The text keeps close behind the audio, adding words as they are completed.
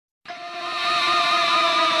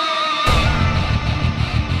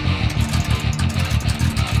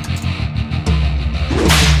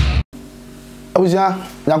Obuja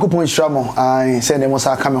Yakupon Shramo, I send them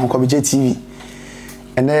also coming on Kobby TV.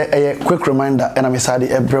 And a quick reminder, and I'm excited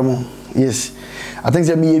Bremo. Yes. I think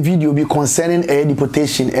there may be a video be concerning a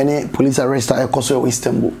deportation, any police arrest at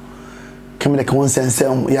Istanbul. Coming like one sense,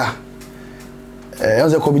 yeah. It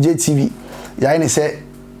was a Kobby TV. Yeah, and say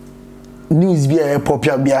news be a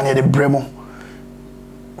popular behind the Bremo.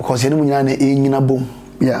 Because you know, in a boom.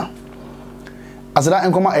 Yeah. As that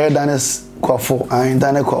and come air diners quaffo, and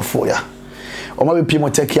diner quaffo, yeah. Or maybe people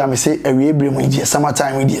take care, I say, a real brim with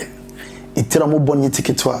summertime with you. It tell them bonny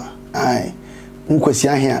ticket to her. Aye.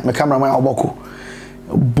 Unquestion here, my cameraman Oboko.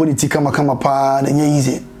 Bonny ticket, my camera pa, and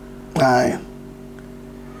easy. Aye.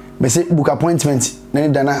 They say book appointment,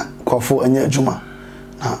 then dana quaffo and your juma.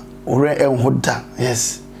 Ah, or a hoda,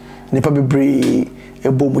 yes. Nipa be bree, a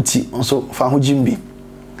bomuti, also Fahu Jimby.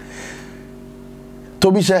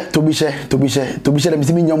 To be sure, let me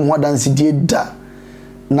see me young more than see da.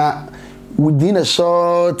 Na within a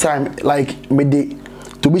short time, like me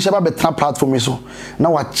to be sure about the platform so.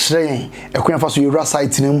 Now I train a queen for so you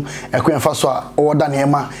site him, a queen for so order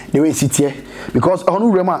nema the way sit here. Because I know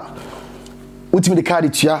Rema ultimately the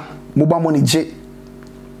card to ya, mobile money J.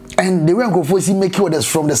 And the way I go for see make orders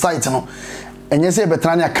from the site, you know. And you say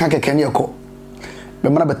Betrania can't get any call.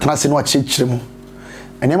 But man betrans in what church them.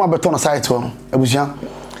 And yama beton site one. It was young.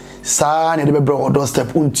 Sa ne de be bro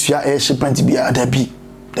doorstep untua air shipment be a debi.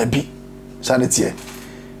 Sanity.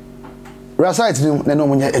 Site ne no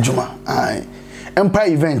munya adwuma. Ai.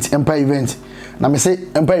 Empire event. Na me say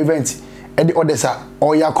Empire event e the orders are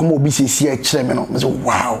all ya come obi sesi e kire me no. Me say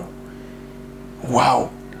wow.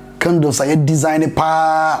 Candles are design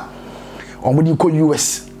pa. Omudi ko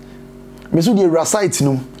US. Me so the site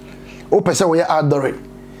no. O pese we adore.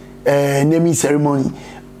 Naming ceremony,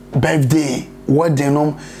 birthday,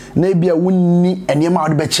 wedding, maybe a wunni and your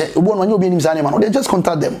mouth betche. One on your being animal, they just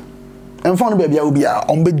contact them and found baby will be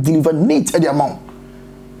on bed deliver neat at the amount.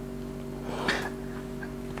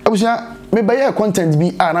 I was maybe a content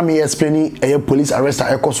be an me explaining a police arrest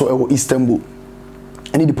at Koso Istanbul.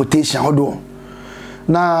 Any deportation, how do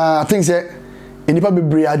now? I think that any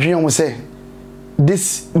public Adrian will say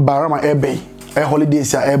this Bayram a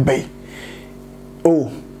holidays are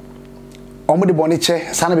oh. Omudi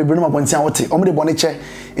boniche sana be brino mabonti awote omudi boniche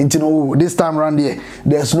nti no this time around here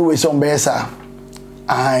there's no way some be sa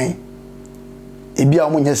ai ebi a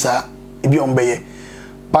omunye sa ebi ombeye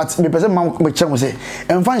but me person man me che mo say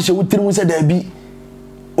emfa nhye wutiri mu say da bi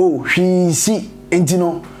oh hwi si nti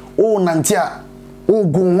no oh nante a oh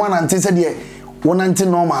gun one nante say de one nante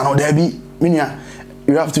normal no da bi minia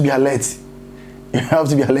you have to be alert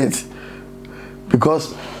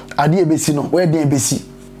because ade ebesi no where dey ebesi.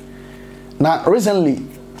 Now recently,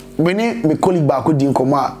 when my colleague back with the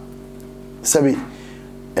Nkoma, sabi,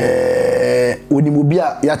 when the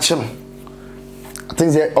mobile yachino, I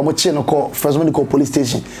think they omoche no call first when they call police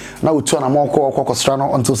station. Now we turn a more call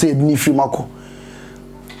Strano until say ni free mako.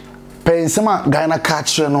 Pensema Guyana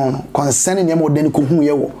catch no concerning them or then kuhu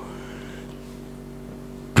yewo.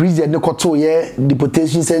 Prison no koto ye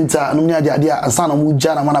deportation center no nya dia asana mu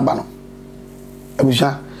jana manaba no.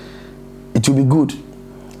 Abusha, it will be good.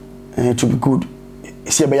 It will be good.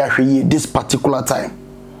 See about this particular time.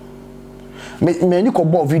 Me ni ko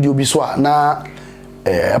bo video bi so na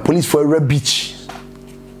police for a red beach.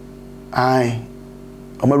 Aye.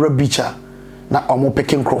 Omo red beacher na omo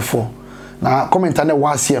picking crofo. Na comment na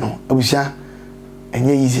wa se no. Abusia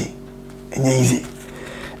enye easy.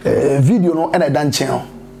 Video no na dan chen no.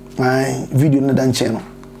 Aye, video na dan chen no.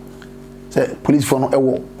 Say police for no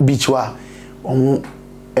ewo beach wa omo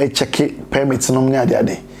check permits no me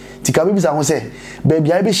ade. Tika baby say say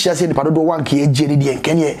baby I be share say the pado do one ke eje ni de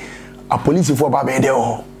enkenye a police for ba be there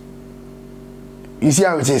oh. You see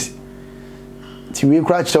how it is. Ti we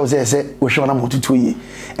crash tell say we show na motutu yi.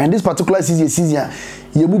 And this particular season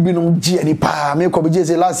ye mu bi no gi ani pa me ko be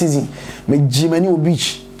say last season me gi mani o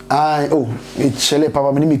beach. Ah oh me chele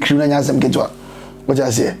papa me crew na nyasem kejo. What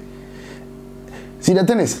I say. See the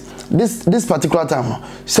thing is this particular time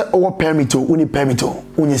say our permit to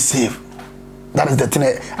uni save. That is the thing.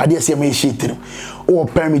 I dare say me shit or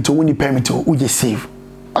permit to win permit to we just save.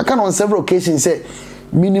 I can on several occasions say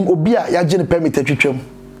minimum obia ya gene permit twetwem.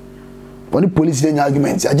 When the police then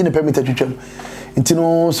arguments ya gene permit twetwem. Nti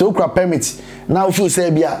no so kra permit now feel say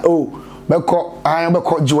bia oh beko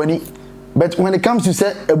joani. But when it comes to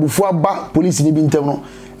say ebufu aba police ni bi ntem no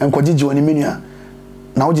enkoje joani menua.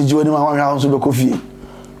 Na wo joani ma wan house beko fie.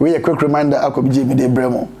 We a quick reminder akobi me de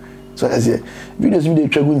bremo. So I say videos we dey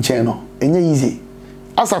twagu nchen no enye easy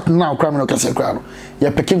as at now criminal kase kra no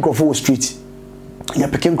ya picking crofo street ya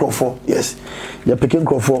picking crofo yes ya picking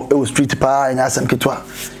crofo e street pa enya asem ketwa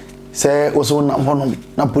say also na honom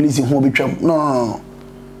na police hu obetwam no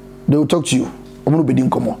they will talk to you omo be din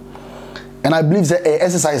komo and I believe that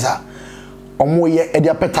exercise omo ye e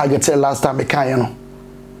dia target last time e kan no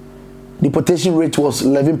deportation rate was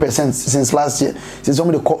 11% since last year since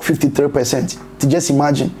only the 53% to just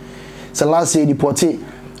imagine so last year deported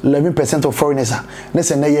 11% of foreigners let's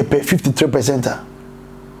say na year 53%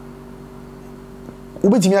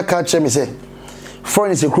 ubetimi aka me say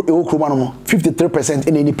foreigners e wo kroma no 53%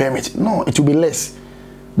 in any permit no it will be less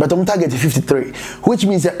but I'm target 53 which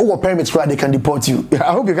means that over permits they can deport you.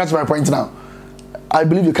 I hope you catch my point now. I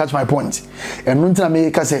believe you catch my point. And nothing I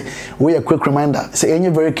make say we a quick reminder say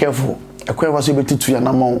you're very careful a quick was able to your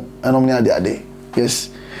number and omnia the day. Yes,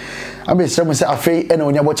 I mean someone say afei and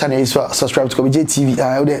when you watch channel is subscribe to Kobby TV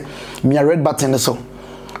I there me a red button so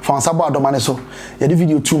for sabo adomane so ya the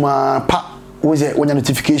video to ma pa was when your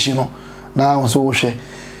notification no now so share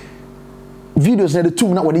videos na the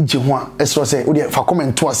two na woni je ho a esro say we fa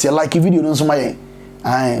comment to us like video no so maye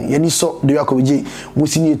yani so de Kobby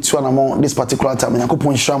musini etu anamo this particular time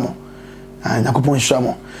yakopon hwamo yakopon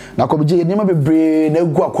hwamo na Kobby ye nema bebre na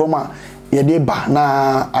egu akroma ye de ba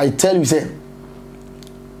na I tell you say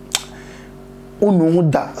unu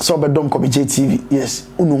huda so bedom Kobby TV yes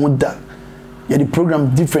unu huda ye the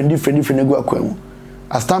program different egu akwam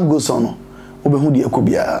as time goes on obehu de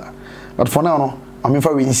ekobia but for now no I'm in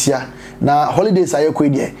for winsia na holidays aye ko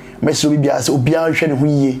die mesro bibia se obia hwe ne ho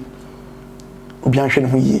yie obia hwe ne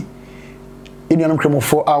ho yie enu anam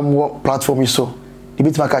kremofo amwo platform so the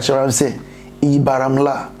bit maka chara say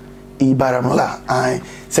ibaramla ai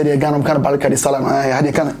said the ganam kan baraka de salam ai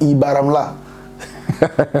hade kan ibaramla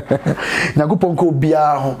na gupon ko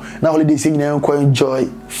obia ho na holidays nyina ko enjoy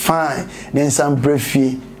fine then some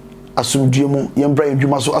brefie asumduemu yembra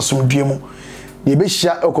edwuma so asumduemu they be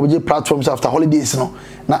share Kobby platforms after holidays no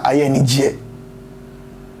na aye ni je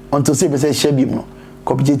until say be say share bi no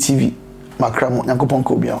Kobby TV makramo yakopon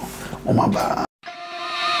ko bia o maba